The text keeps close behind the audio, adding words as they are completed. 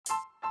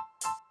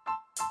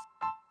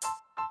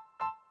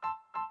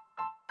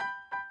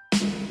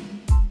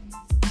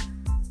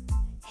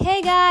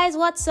Hey guys,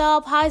 what's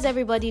up? How is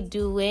everybody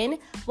doing?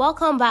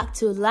 Welcome back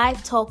to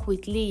Live Talk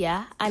with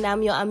Leah, and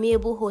I'm your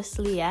amiable host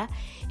Leah.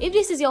 If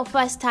this is your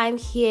first time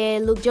here,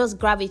 look, just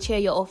grab a chair.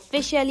 You're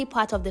officially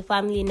part of the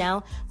family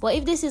now. But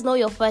if this is not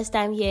your first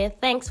time here,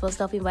 thanks for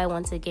stopping by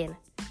once again.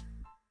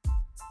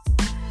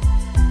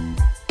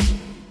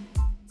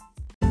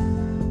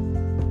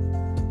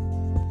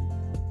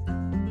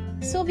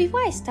 So before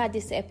I start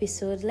this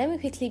episode, let me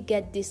quickly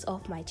get this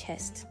off my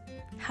chest.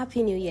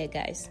 Happy New Year,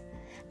 guys.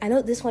 I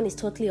know this one is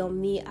totally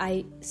on me.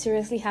 I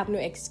seriously have no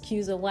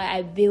excuse of why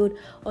I bailed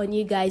on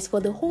you guys for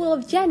the whole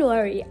of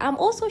January. I'm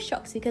also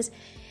shocked because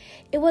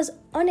it was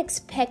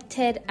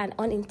unexpected and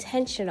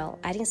unintentional.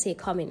 I didn't see it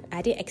coming.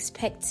 I didn't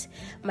expect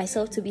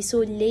myself to be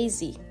so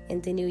lazy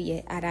in the new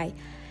year, and I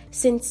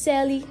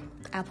sincerely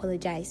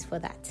apologize for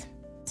that.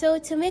 So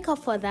to make up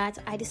for that,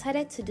 I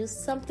decided to do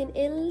something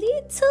a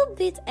little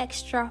bit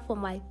extra for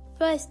my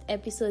first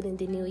episode in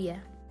the new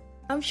year.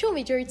 I'm sure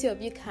majority of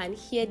you can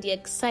hear the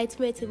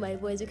excitement in my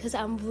voice because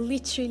I'm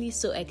literally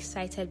so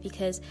excited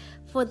because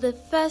for the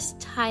first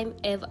time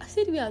ever,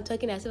 see the way I'm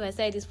talking as if I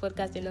started this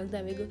podcast a long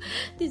time ago.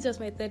 This is just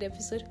my third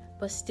episode,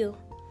 but still,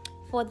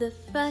 for the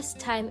first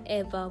time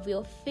ever, we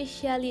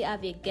officially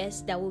have a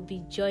guest that will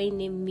be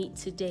joining me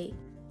today.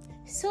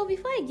 So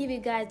before I give you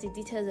guys the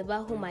details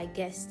about who my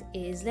guest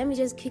is, let me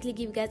just quickly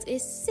give you guys a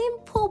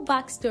simple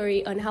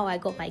backstory on how I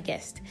got my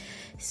guest.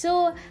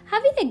 So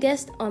having a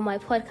guest on my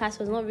podcast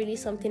was not really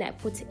something I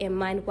put in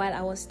mind while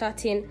I was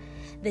starting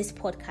this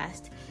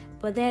podcast.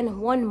 But then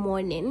one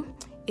morning,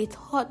 a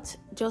thought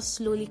just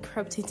slowly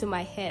crept into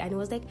my head and it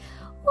was like,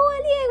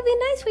 oh, Leah, it would be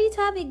nice for you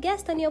to have a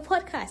guest on your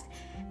podcast.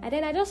 And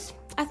then I thought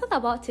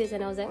about it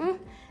and I was like,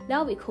 that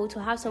would be cool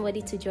to have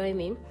somebody to join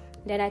me.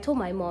 Then I told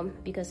my mom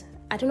because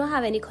I do not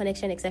have any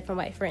connection except from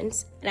my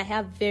friends. And I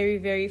have very,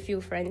 very few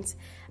friends.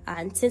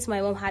 And since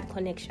my mom had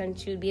connection,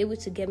 she would be able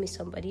to get me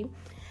somebody.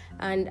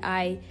 And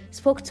I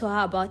spoke to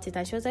her about it.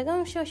 And she was like,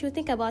 oh, sure, she'll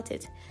think about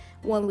it.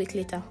 1 week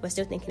later, we're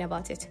still thinking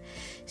about it.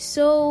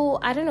 So,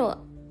 I don't know.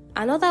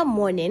 Another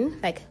morning,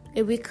 like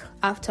a week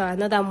after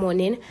another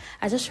morning,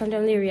 I just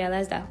randomly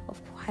realized that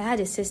I had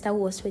a sister who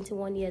was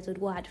 21 years old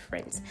who had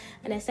friends.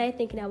 And I started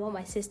thinking about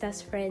my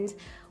sister's friends,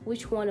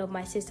 which one of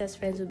my sister's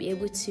friends would be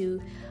able to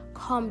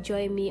come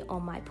join me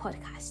on my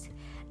podcast.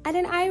 And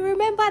then I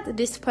remembered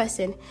this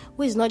person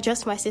who is not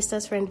just my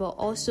sister's friend, but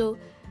also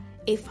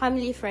a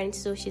family friend.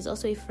 So she's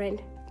also a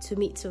friend to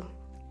me too.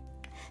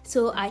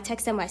 So I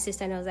texted my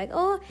sister and I was like,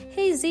 oh,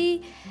 hey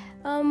Z,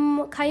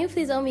 can you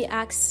please help me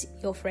ask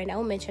your friend, I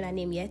won't mention her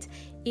name yet,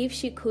 if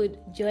she could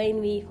join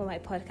me for my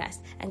podcast.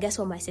 And guess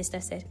what my sister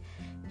said?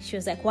 She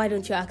was like, why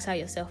don't you ask her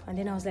yourself? And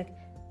then I was like,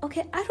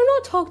 okay, I do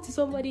not talk to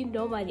somebody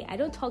normally. I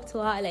don't talk to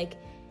her like,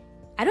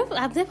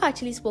 I've never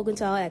actually spoken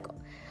to her like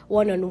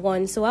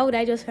one-on-one. So why would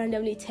I just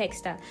randomly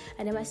text her?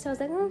 And then my sister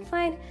was like,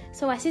 fine.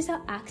 So my sister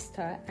asked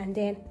her and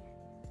then,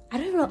 I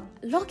don't know,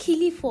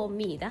 luckily for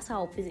me, that's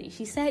how opposite.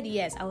 She said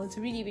yes. I was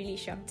really, really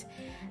shocked.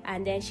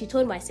 And then she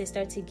told my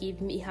sister to give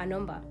me her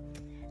number.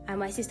 And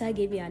my sister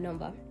gave me her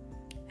number.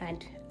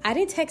 And I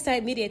didn't text her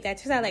immediately. I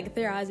texted her like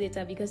 3 hours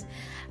later because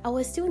I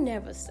was still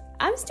nervous.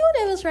 I'm still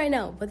nervous right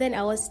now. But then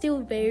I was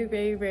still very,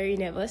 very, very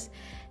nervous.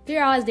 3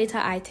 hours later,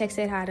 I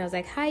texted her and I was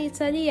like, hi, it's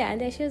Aliyah.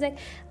 And then she was like,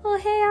 oh,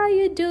 hey, how are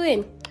you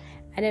doing?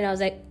 And then I was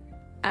like,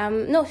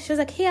 no, she was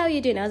like, hey, how are you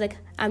doing? I was like,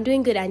 I'm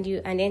doing good, and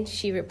you? And then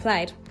she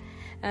replied.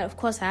 Of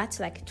course, I had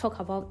to talk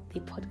about the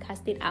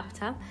podcasting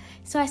after.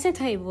 So I sent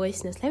her a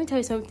voice note. Let me tell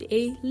you something,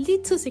 a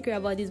little secret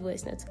about this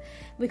voice note.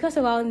 Because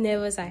of how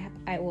nervous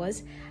I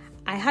was,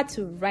 I had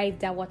to write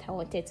down what I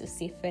wanted to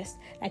say first.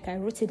 I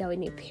wrote it down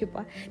in a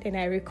paper. Then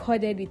I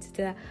recorded it.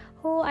 Because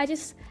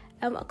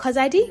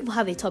I didn't even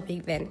have a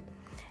topic then.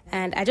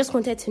 And I just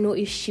wanted to know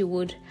if she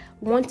would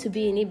want to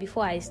be in it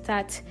before I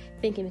start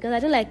thinking. Because I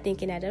don't like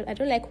thinking. I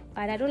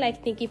don't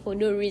like thinking for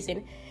no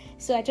reason.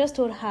 So I just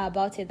told her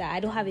about it, that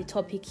I don't have a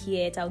topic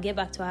yet. I'll get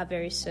back to her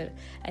very soon.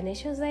 And then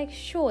she was like,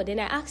 sure. Then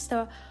I asked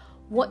her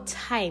what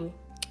time,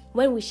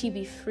 when will she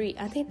be free?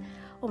 I think,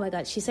 oh my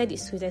God, she said the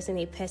sweetest thing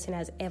a person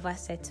has ever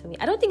said to me.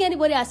 I don't think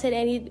anybody has said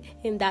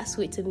anything that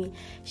sweet to me.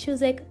 She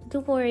was like,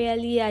 don't worry,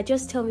 Aliyah,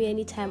 just tell me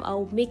anytime.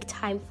 I'll make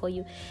time for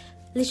you.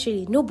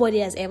 Literally, nobody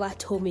has ever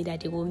told me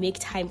that they will make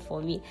time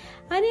for me.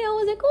 And then I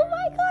was like, oh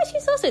my gosh,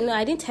 she's so sweet. No,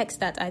 I didn't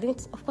text that.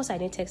 Of course I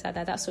didn't text her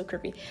that. That's so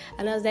creepy.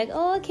 And I was like,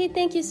 oh, okay,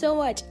 thank you so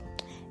much.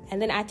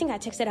 And then I think I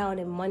texted her on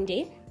a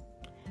Monday.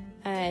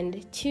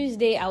 And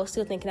Tuesday, I was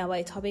still thinking about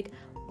a topic.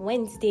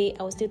 Wednesday,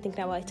 I was still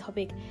thinking about a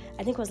topic.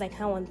 I think it was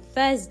now on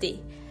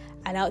Thursday.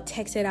 And I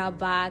texted her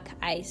back.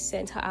 I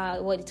sent her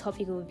out what the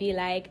topic would be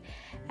like.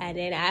 And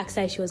then I asked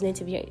her if she was going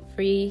to be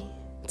free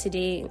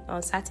today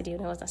on Saturday.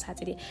 When it was on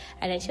Saturday.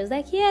 And then she was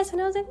like, yes.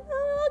 And I was like,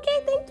 oh,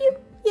 okay, thank you.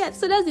 Yeah,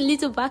 so that's a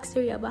little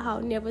backstory about how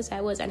nervous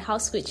I was and how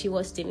sweet she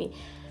was to me.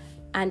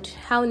 And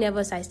how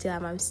nervous I still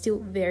am. I'm still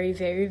very,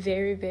 very,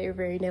 very, very,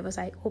 very nervous.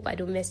 I hope I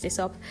don't mess this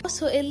up.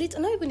 Also, a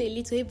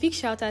big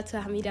shout out to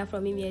Hamida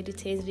from Mimi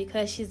Edutains,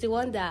 because she's the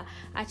one that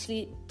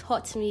actually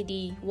taught me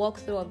the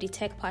walkthrough of the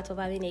tech part of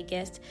having a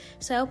guest.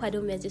 So I hope I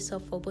don't mess this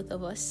up for both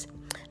of us.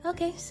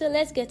 Okay, so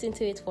let's get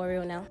into it for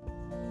real now.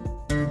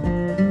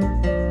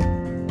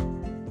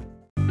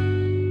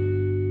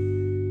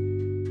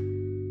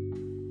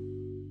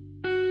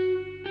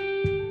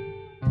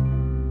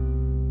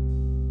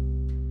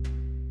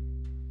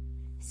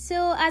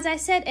 So, as I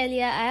said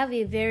earlier, I have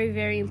a very,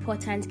 very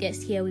important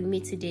guest here with me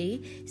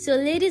today. So,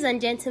 ladies and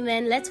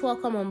gentlemen, let's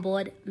welcome on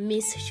board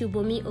Miss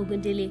Shubomi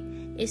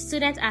Ogundele, a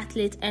student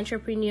athlete,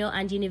 entrepreneur,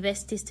 and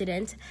university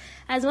student.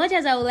 As much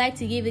as I would like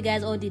to give you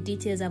guys all the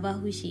details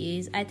about who she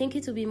is, I think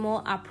it would be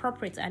more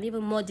appropriate and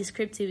even more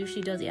descriptive if she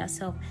does it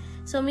herself.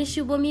 So, Miss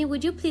Shubomi,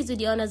 would you please do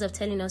the honors of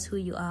telling us who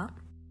you are?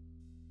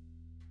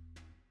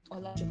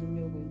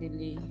 Olasubumi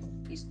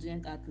Ogundele, a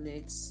student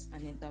athlete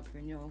and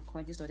entrepreneur,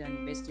 currently studying at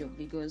the University of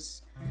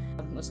Lagos.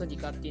 I'm also the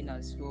captain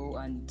as well,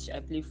 and I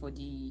play for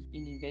the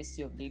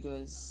University of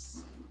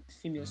Lagos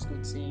female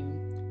school team.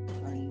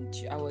 And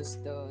I was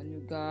the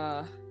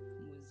NUGA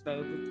most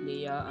valuable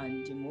player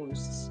and the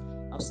most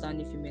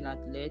outstanding female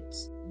athlete.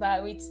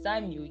 But with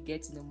time, you will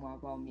get to know more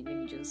about me. Let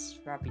me just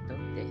wrap it up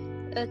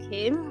there.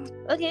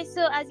 Okay,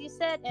 so as you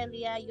said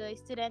earlier, you're a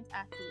student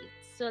athlete.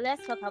 So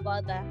let's talk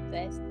about that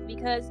first,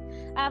 because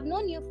I've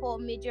known you for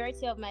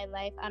majority of my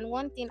life, and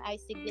one thing I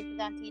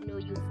significantly know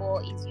you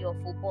for is your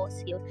football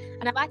skill,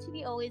 and I've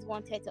actually always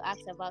wanted to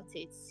ask about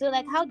it. So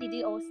like, how did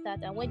it all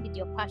start, and when did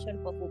your passion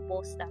for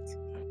football start?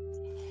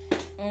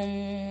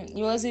 It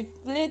was a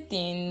play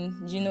thing,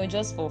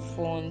 just for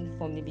fun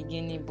from the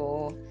beginning,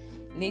 but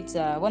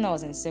later when I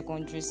was in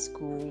secondary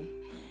school,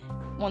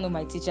 one of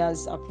my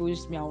teachers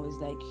approached me and was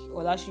like,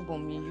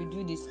 Olashibomi, you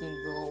do this thing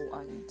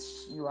well, and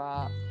you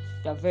are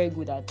very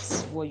good at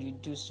what you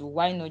do, so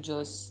why not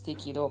just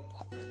take it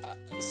up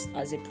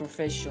as a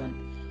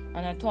profession?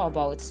 And I thought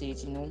about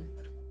it.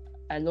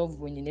 I love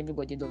winning,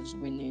 everybody loves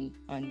winning,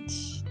 and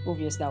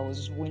obviously I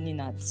was winning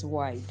at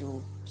what I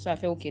do, so I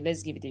felt, okay,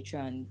 let's give it a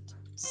try and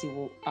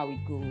see how it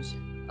goes.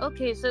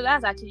 Okay, so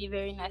that's actually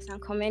very nice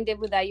and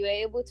commendable that you were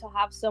able to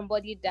have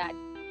somebody that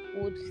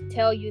would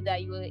tell you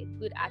that you were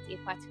good at a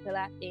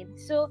particular thing.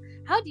 So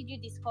how did you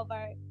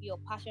discover your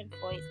passion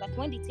for it? Like,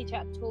 when the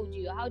teacher told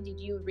you, how did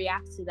you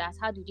react to that?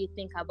 How did you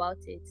think about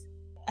it?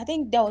 I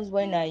think that was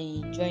when I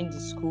joined the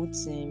school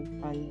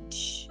team, and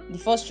the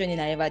first training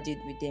I ever did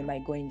with them, I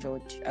got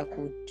injured. I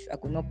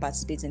could not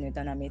participate in the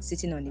tournament.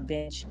 Sitting on the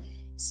bench,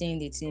 seeing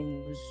the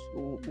team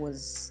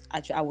was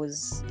actually, I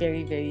was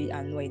very, very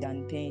annoyed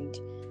and pained.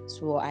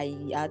 So I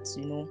had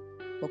to,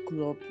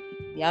 buckle up.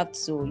 We have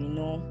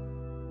to,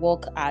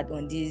 work hard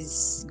on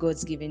this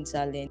God's given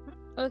talent.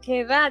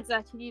 Okay, that's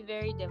actually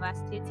very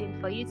devastating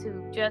for you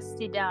to just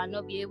sit down and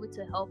not be able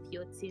to help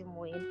your team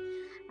win.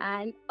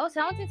 And also,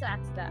 I wanted to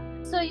ask that.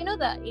 So, you know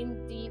that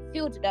in the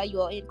field that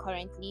you are in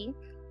currently,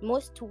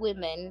 most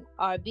women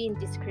are being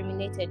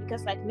discriminated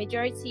because, like,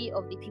 majority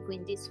of the people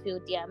in this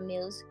field, they are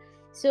males.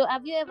 So,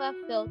 have you ever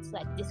felt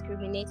like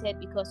discriminated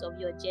because of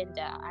your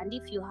gender? And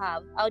if you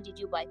have, how did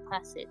you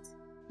bypass it?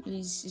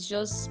 It's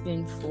just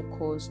being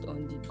focused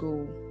on the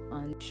goal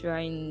and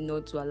trying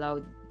not to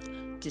allow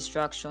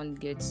distraction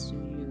gets to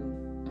you.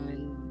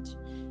 And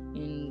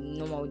in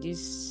normal,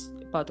 this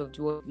part of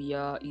the world we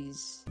are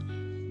is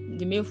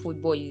the male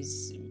football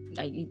is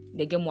like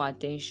they get more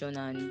attention,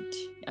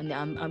 and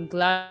I'm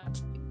glad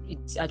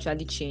it's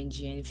actually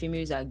changing.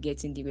 Females are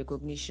getting the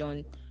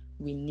recognition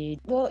we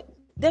need, but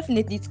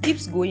definitely it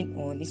keeps going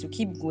on. It will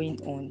keep going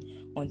on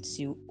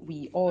until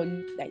we all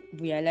like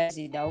realize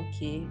it that,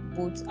 okay,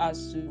 both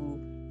has to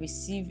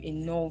receive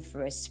enough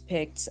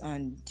respect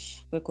and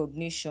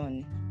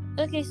recognition.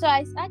 Okay, so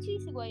I actually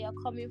see where you're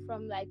coming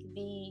from, like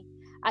the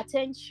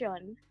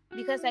attention,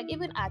 because like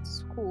even at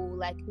school,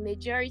 like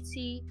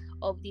majority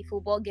of the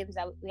football games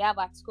that we have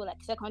at school,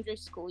 like secondary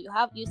school,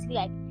 you see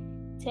like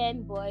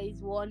 10 boys,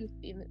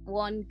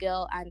 one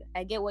girl, and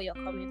I get where you're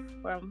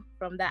coming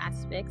from that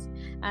aspect.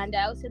 And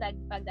I also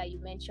like the fact that you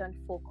mentioned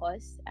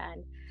focus,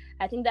 and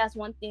I think that's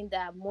one thing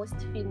that most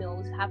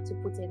females have to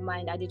put in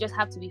mind, that they just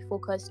have to be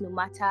focused no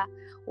matter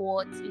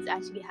what is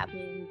actually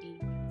happening in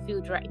the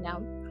field right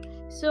now.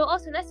 So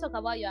also, let's talk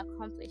about your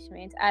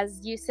accomplishments.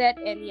 As you said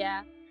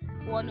earlier,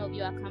 one of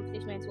your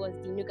accomplishments was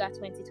the NUGA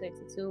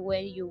 2022,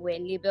 when you were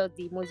labeled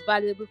the most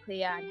valuable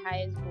player and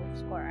highest goal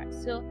scorer.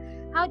 So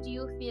how do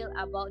you feel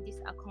about this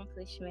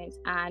accomplishment,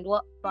 and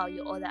what about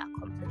your other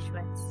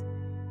accomplishments?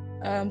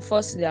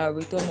 Firstly, I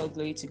return all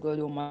glory to God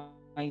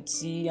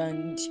Almighty,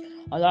 and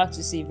I'd like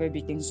to say very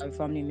big thanks to my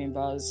family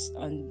members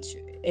and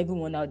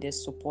everyone out there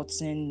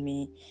supporting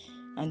me,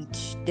 and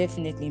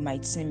definitely my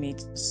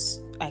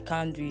teammates. I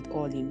can't do it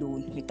all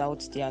alone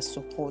without their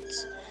support.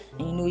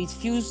 And it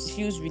feels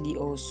really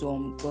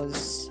awesome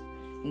because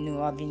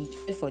I've been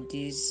prepared for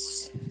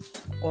this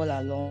all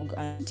along,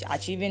 and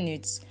achieving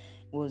it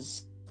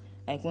was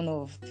like one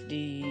of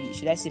the,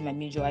 should I say, my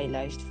major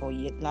highlights for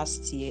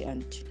last year.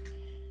 And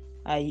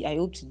I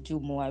hope to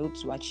do more. I hope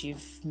to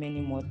achieve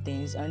many more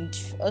things. And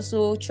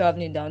also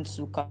traveling down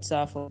to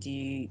Qatar for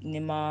the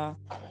Neymar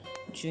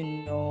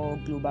Junior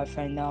Global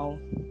Final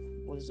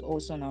was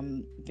also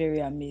very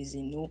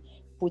amazing.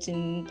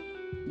 Putting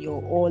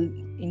your all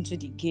into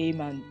the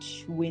game and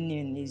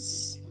winning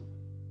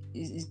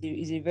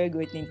is a very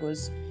great thing,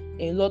 because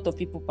a lot of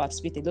people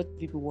participate, a lot of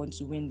people want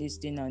to win this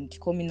thing, and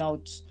coming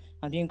out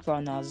and being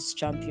crowned as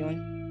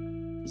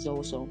champion is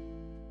awesome.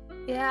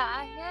 Yeah,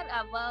 I heard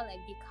about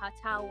like the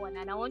Qatar one,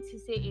 and I want to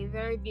say a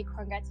very big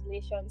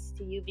congratulations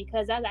to you,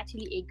 because that's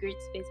actually a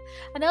great space.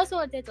 And I also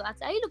wanted to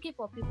ask, are you looking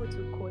for people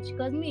to coach?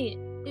 Because me,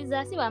 it's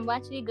as if I'm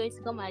actually going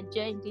to come and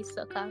join this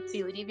soccer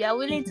field. If you are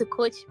willing to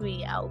coach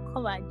me, I'll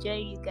come and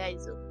join you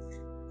guys.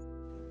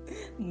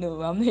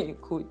 No, I'm not a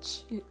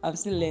coach. I'm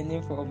still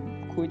learning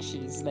from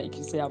coaches. Like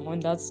you say, I'm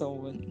under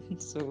someone.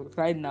 So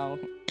right now,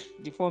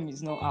 the form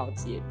is not out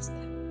yet.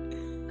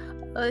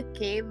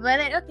 Okay, but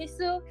okay,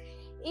 so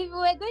if you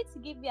were going to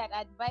give me an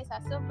advice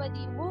as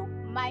somebody who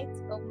might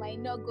or might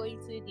not go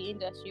into the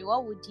industry,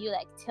 what would you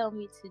like tell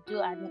me to do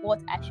and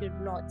what I should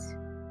not?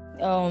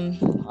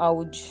 I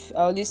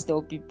always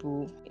tell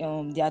people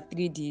there are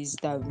 3 Ds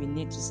that we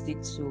need to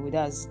stick to.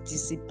 That's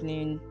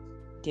discipline,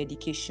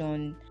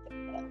 dedication,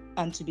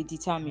 and to be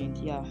determined.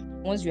 Yeah,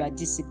 once you are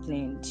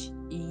disciplined,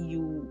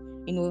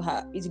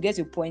 it gets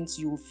to a point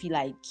you feel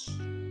like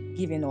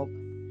giving up,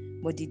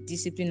 but the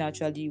discipline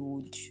actually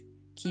would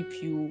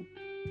keep you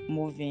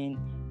moving.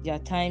 There are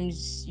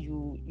times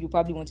you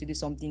probably want to do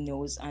something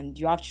else and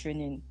you have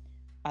training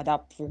at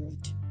that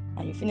point,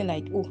 and you're feeling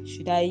like, oh,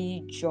 should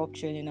I drop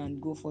training and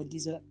go for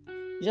this?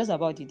 It's just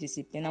about the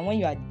discipline. And when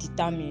you are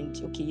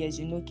determined, okay, yes,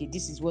 okay,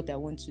 this is what I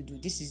want to do,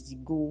 this is the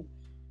goal,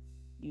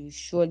 you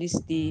surely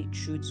stay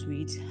true to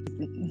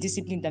it.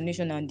 Discipline,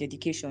 determination, and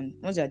dedication.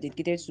 Once you are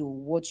dedicated to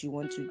what you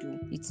want to do,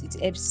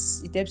 it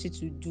helps you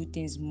to do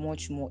things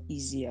much more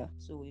easier.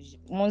 So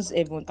once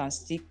everyone can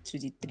stick to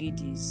the 3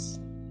 Ds,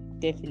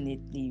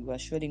 definitely we are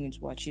surely going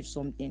to achieve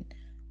something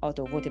out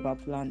of whatever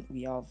plan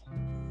we have.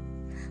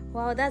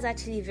 Wow, that's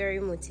actually very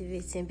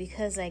motivating,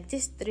 because like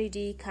this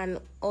 3D can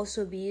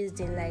also be used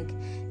in like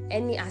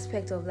any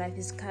aspect of life.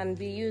 It can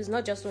be used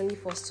not just only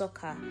for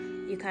soccer.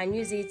 You can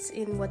use it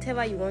in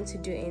whatever you want to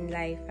do in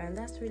life, and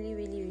that's really,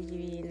 really, really,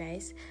 really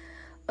nice.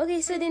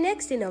 Okay, so the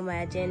next thing on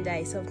my agenda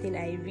is something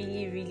I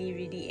really, really,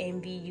 really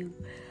envy you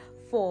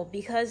for,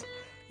 because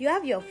you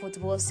have your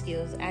football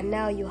skills and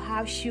now you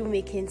have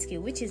shoemaking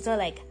skill, which is not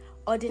like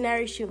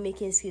ordinary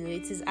shoemaking skill.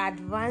 It is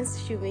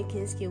advanced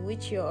shoemaking skill,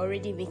 which you're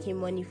already making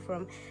money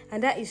from,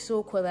 and that is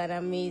so cool and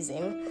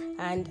amazing.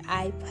 And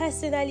I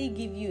personally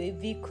give you a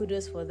big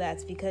kudos for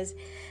that, because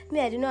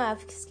me, I do not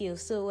have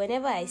skills. So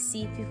whenever I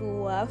see people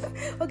who have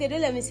okay,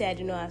 don't let me say I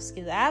do not have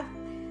skills. I have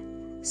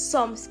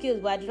some skills,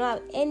 but I do not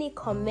have any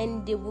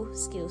commendable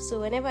skills. So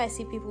whenever I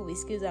see people with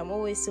skills, I'm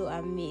always so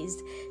amazed.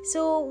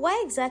 So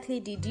why exactly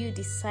did you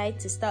decide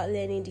to start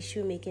learning the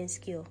shoemaking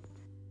skill?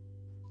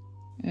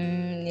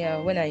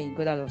 Yeah, when I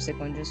got out of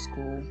secondary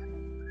school,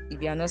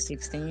 if you are not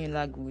 16,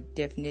 UNILAG would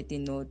definitely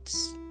not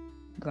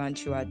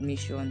grant you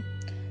admission.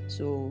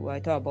 So I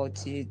thought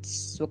about it.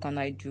 What can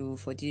I do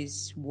for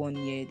this 1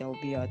 year that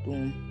I'll be at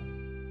home?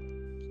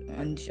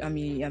 And I'm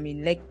a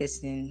leg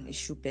person, a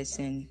shoe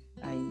person.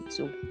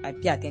 I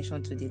pay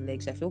attention to the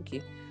legs. I feel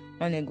okay,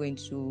 when I go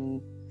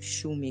into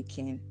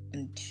shoemaking,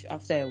 and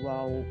after a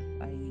while,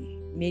 I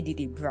made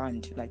it a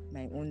brand, like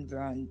my own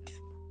brand.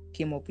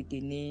 Came up with a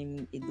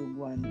name, a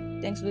logo,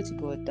 and thanks be to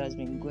God, that's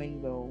been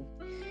going well.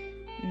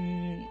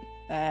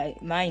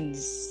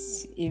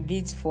 Mine's a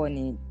bit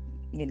funny,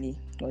 really,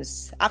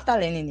 because after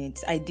learning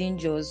it, I didn't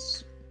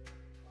just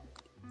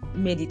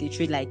made it a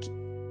trade like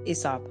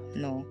ASAP.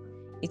 No,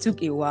 it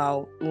took a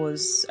while.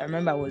 I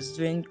remember I was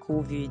during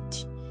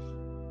COVID.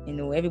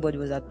 Everybody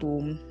was at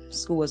home.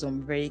 School was on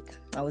break.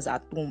 I was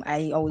at home.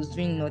 I was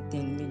doing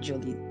nothing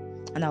majorly,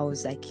 and I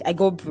was like, I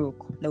got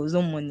broke. There was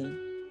no money,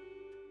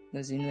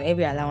 because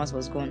every allowance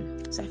was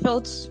gone. So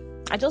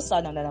I just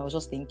sat down and I was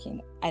just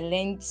thinking, I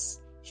learned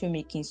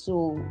shoemaking,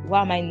 so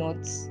why am I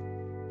not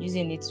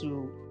using it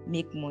to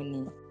make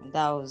money? And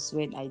that was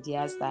when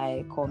ideas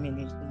started coming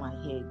into my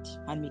head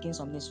and making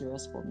something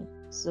serious for me.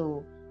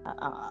 So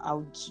I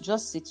would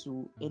just say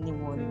to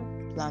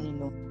anyone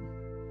planning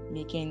on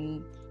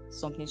making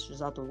something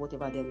serious out of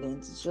whatever they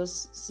learned,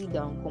 just sit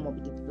down, come up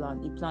with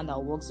a plan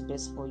that works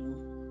best for you.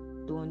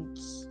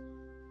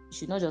 You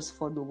should not just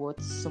follow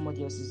what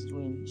somebody else is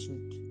doing. You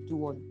should do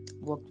what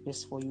works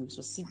best for you.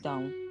 So sit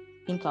down,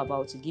 think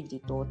about it, give the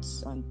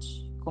thoughts, and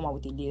come up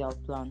with a laid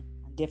out plan,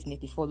 and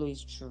definitely follow it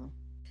through.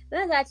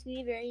 That's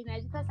actually very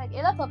nice, because like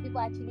a lot of people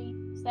actually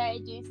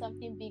started doing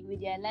something big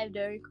with their life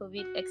during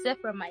COVID,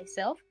 except for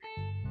myself.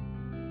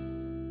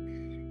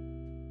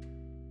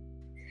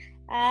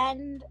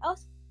 And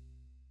also,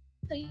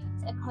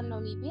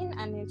 economy, being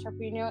an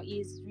entrepreneur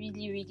is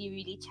really, really,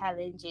 really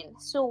challenging.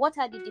 So what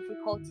are the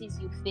difficulties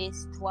you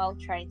faced while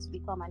trying to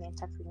become an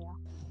entrepreneur?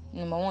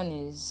 Number one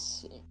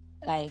is,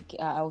 like,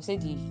 I would say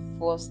the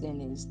first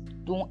thing is,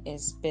 don't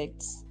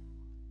expect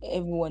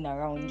everyone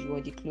around you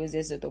or the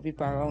closest set of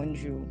people around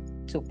you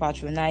to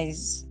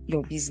patronize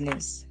your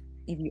business.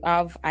 If you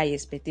have high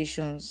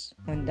expectations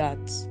on that,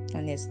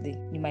 honestly,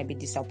 you might be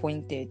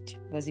disappointed,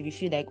 because if you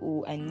feel like,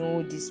 oh, I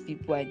know these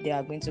people they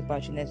are going to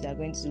patronize, they are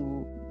going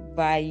to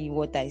buy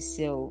what I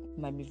sell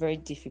might be very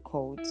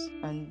difficult.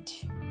 And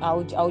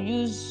I'll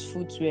use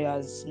footwear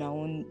as my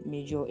own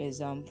major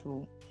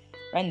example.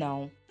 Right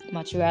now,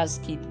 materials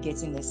keep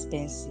getting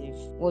expensive.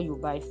 What you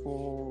buy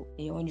for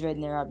 100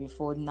 naira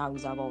before now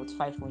is about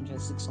 500,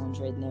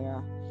 600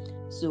 naira.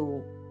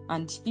 So,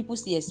 and people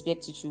still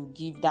expect you to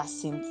give that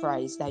same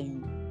price that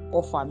you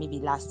offer maybe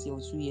last year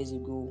or 2 years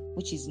ago,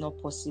 which is not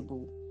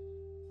possible.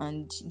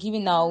 And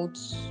giving out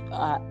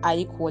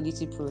high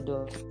quality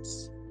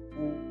products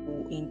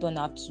will in turn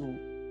have to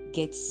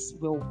get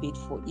well paid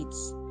for it,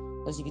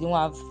 because if you don't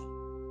have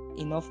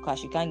enough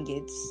cash, you can't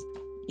get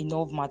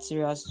enough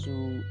materials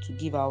to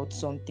give out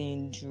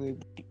something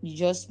durable. You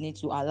just need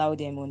to allow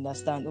them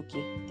understand,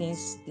 okay,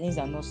 things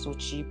are not so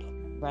cheap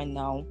right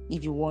now.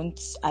 If you want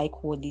high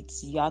quality,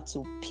 you have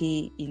to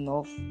pay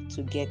enough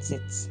to get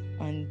it.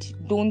 And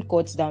don't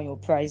cut down your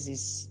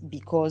prices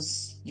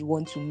because you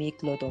want to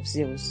make a lot of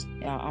sales.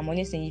 I'm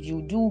only saying, if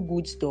you do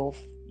good stuff,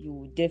 you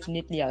will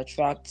definitely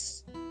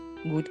attract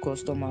good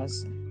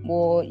customers.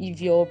 But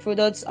if your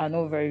products are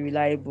not very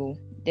reliable,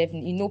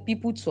 definitely,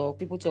 people talk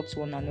to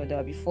one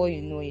another. Before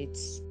you know it,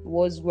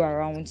 words go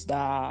around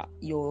that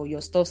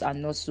your stuffs are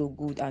not so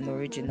good and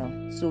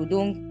original. So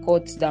don't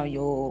cut down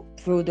your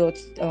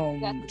product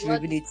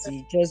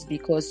durability just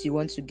because you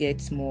want to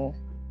get more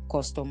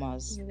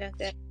customers.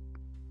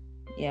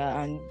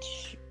 Yeah, and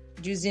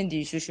using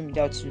the social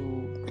media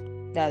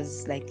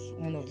that's like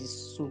one of the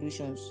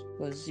solutions,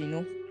 because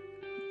there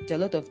are a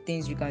lot of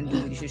things you can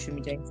do with the social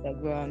media,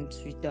 Instagram,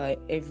 Twitter,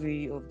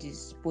 every of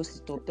these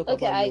posts talk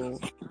about your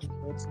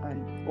products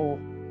and all.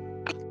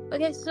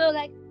 Okay, so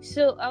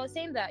I was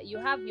saying that you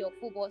have your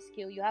football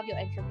skill, you have your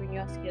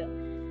entrepreneur skill,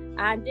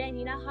 and then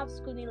you now have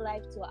schooling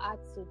life to add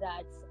to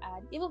that.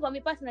 And even for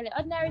me personally,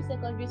 ordinary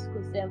secondary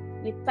school self,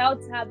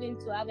 without having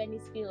to have any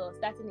skill or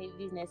starting a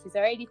business, is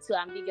already too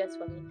ambiguous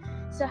for me.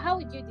 So how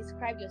would you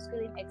describe your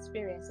schooling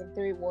experience in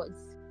 3 words?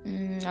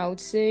 I would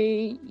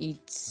say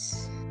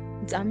it's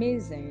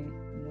amazing,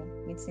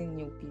 meeting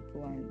new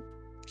people and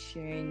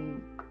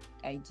sharing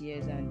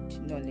ideas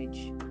and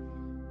knowledge.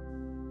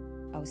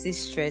 I would say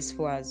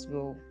stressful as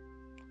well,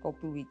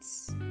 coupled with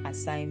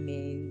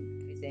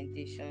assignment,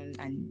 presentation,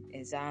 and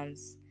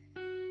exams.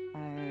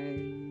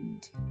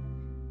 And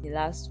the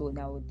last one,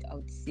 I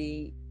would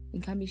say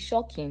it can be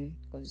shocking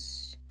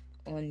because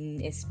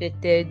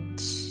unexpected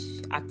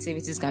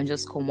activities can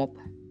just come up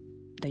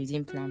that you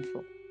didn't plan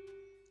for.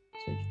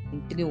 So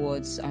in 3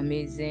 words,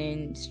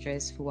 amazing,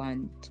 stressful,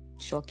 and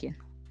shocking.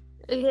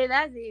 Okay,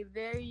 that's a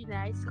very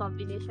nice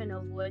combination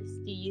of words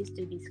to use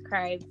to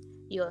describe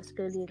your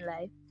schooling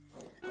life.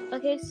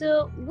 Okay,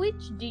 so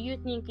which do you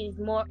think is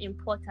more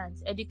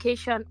important,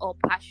 education or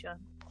passion?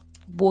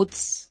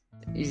 Both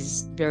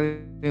is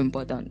very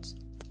important.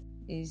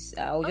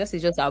 I would just say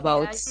just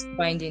about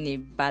finding a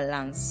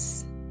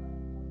balance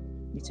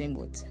between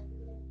both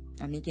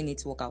and making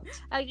it work out.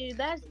 Okay,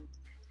 that's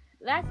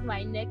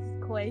my next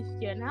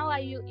question. How are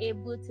you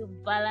able to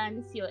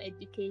balance your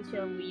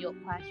education with your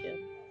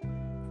passion?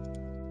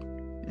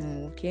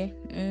 Okay.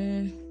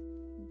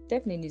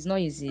 Definitely it's not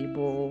easy,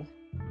 but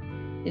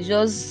it's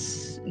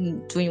just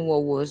doing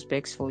what works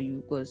best for you.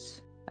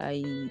 Because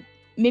some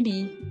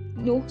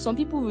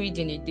people read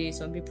in the day,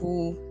 some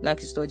people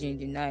like to study in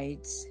the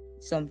night.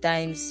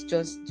 Sometimes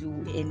just do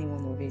any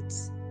one of it.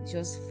 It's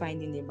just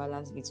finding a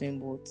balance between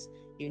both.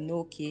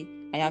 Okay,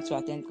 I have to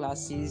attend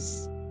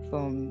classes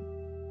from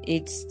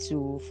 8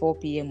 to 4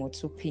 p.m. or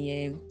 2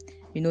 p.m.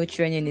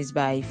 Training is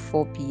by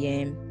 4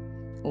 p.m.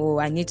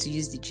 I need to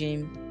use the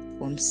gym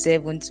from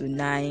 7 to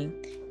 9,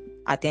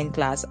 attend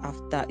class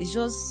after. It's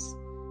just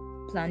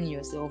planning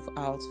yourself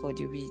out for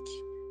the week.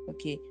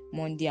 Okay,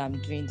 Monday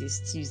I'm doing this,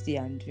 Tuesday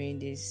I'm doing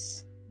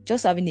this.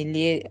 Just having a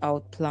laid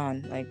out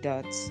plan like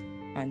that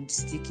and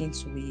sticking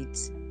to it.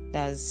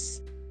 But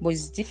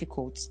it's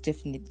difficult,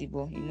 definitely.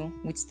 But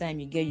with time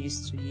you get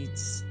used to it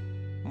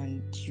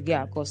and you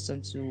get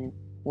accustomed to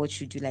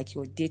what you do, like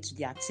your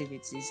day-to-day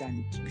activities,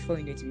 and before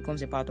you know it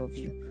becomes a part of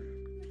you.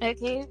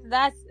 Okay,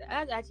 that's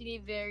actually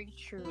very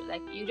true.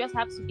 Like, you just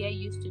have to get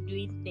used to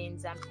doing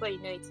things, and before you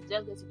know it, it's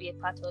just going to be a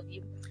part of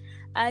you.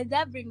 And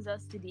that brings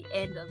us to the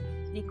end of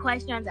the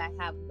questions I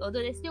have. Although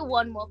there's still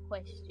one more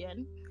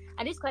question,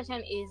 and this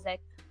question is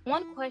like,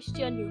 one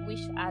question you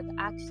wish I'd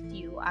asked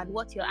you, and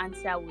what your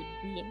answer would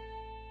be.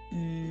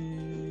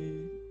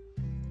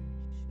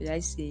 Should I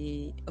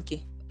say?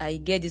 Okay, I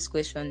get this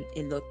question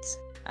a lot.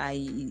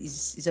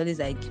 It's always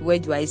like, where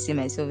do I see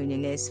myself in the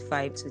next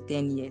 5 to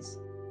 10 years?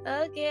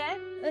 Okay.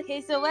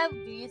 So where do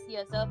you see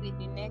yourself in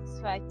the next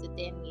 5 to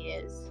 10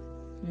 years?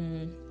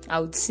 I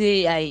would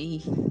say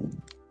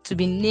to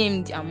be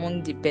named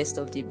among the best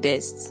of the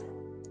best,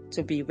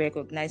 to be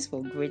recognized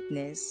for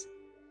greatness,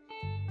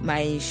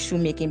 my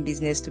shoemaking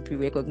business to be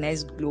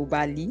recognized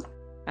globally,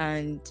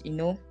 and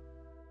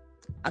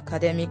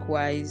academic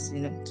wise,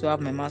 to have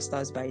my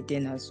master's by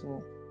then as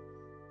well.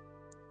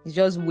 It's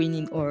just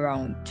winning all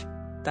around.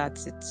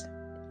 That's it.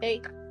 Okay,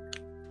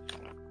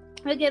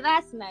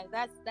 that's nice.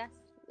 That's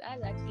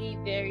actually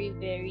very,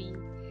 very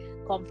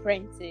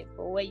comprehensive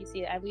for where you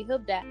see it. And we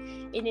hope that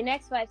in the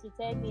next 5 to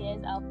 10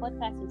 years, our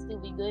podcast will still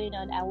be going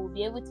on, and we'll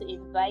be able to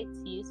invite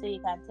you so you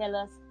can tell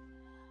us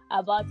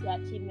about your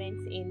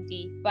achievements in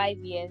the 5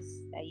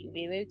 years that you'll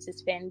be able to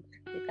spend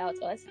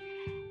without us.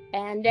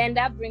 And then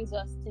that brings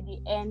us to the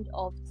end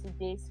of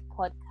today's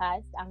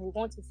podcast. And we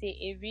want to say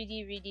a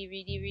really, really,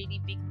 really,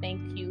 really big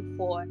thank you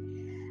for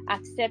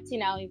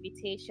accepting our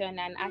invitation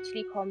and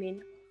actually coming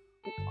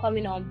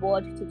on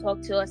board to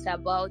talk to us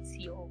about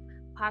your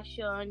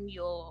passion,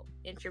 your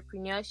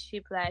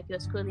entrepreneurship life, your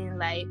schooling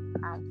life.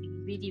 And we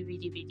really,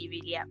 really, really,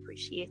 really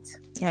appreciate.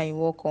 Yeah, you're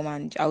welcome.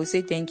 And I would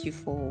say thank you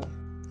for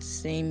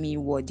saying me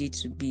worthy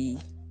to be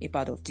a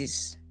part of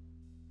this.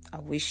 I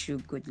wish you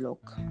good luck.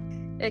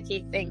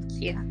 Okay, thank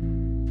you.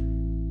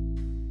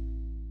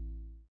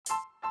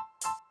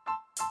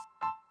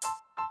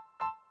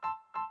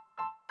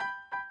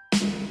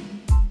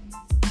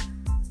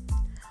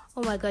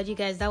 Oh my god, you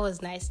guys, that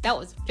was nice. That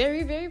was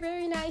very, very,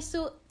 very nice.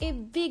 So a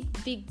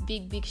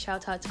big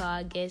shout out to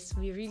our guests.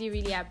 We really,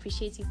 really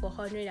appreciate you for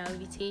honoring our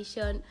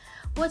invitation.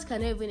 What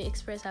can I even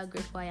express how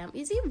grateful I am?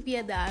 Is it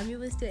weird that I'm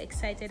even still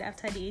excited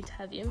after the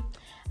interview?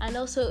 And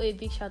also a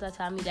big shout out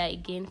to Amida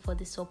again for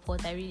the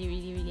support. I really,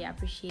 really, really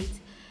appreciate.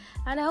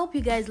 And I hope you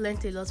guys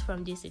learned a lot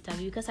from this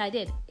interview, because I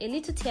did. A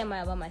little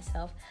TMI about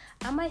myself.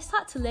 I might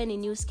start to learn a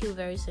new skill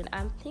very soon.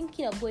 I'm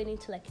thinking of going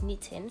into like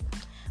knitting,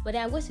 but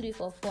then I'm going to do it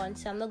for fun,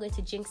 so I'm not going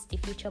to jinx the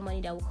future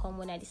money that will come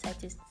when I decide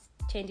to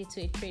change it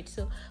to a trade.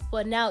 So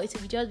for now, it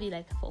will just be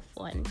like for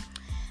fun.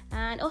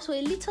 And also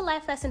a little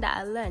life lesson that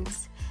I learned.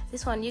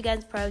 This one you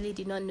guys probably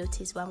did not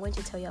notice, but I'm going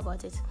to tell you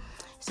about it.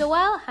 So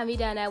while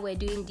Hamida and I were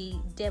doing the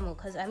demo,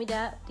 because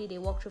Hamida did a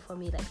walkthrough for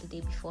me like the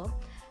day before,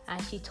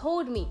 and she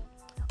told me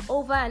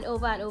over and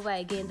over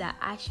again that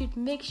I should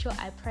make sure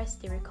I press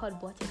the record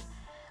button.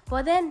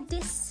 But then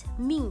this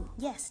me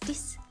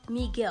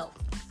girl,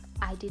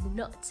 I did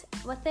not.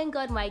 But thank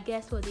God my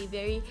guest was a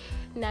very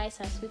nice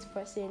and sweet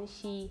person.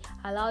 She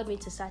allowed me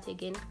to start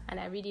again, and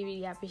I really,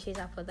 really appreciate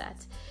her for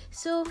that.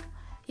 So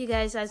you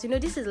guys, as you know,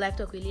 this is Life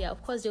Talk with Leah.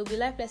 Of course, there will be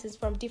life lessons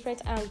from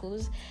different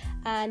angles,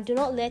 and do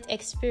not let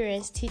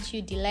experience teach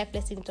you the life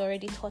lesson it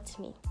already taught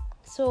me.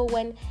 So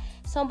when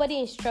somebody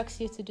instructs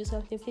you to do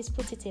something, please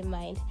put it in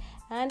mind.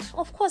 And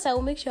of course, I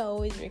will make sure I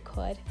always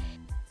record.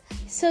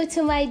 So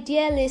to my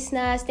dear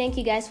listeners, thank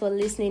you guys for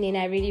listening in.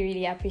 I really,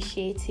 really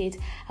appreciate it.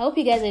 I hope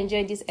you guys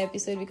enjoyed this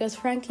episode, because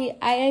frankly,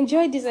 I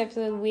enjoyed this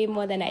episode way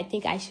more than I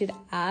think I should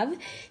have.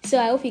 So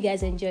I hope you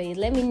guys enjoy it.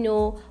 Let me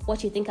know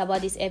what you think about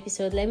this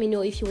episode. Let me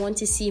know if you want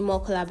to see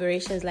more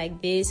collaborations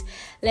like this.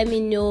 Let me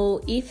know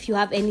if you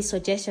have any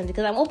suggestions,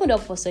 because I'm open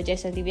up for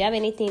suggestions. If you have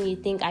anything you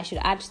think I should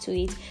add to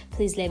it,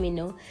 please let me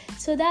know.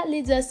 So that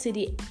leads us to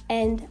the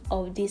end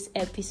of this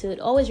episode.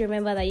 Always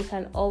remember that you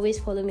can always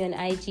follow me on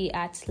IG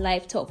at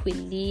Life Talk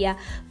with Leah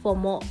for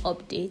more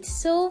updates.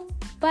 So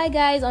bye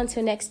guys,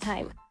 until next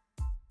time.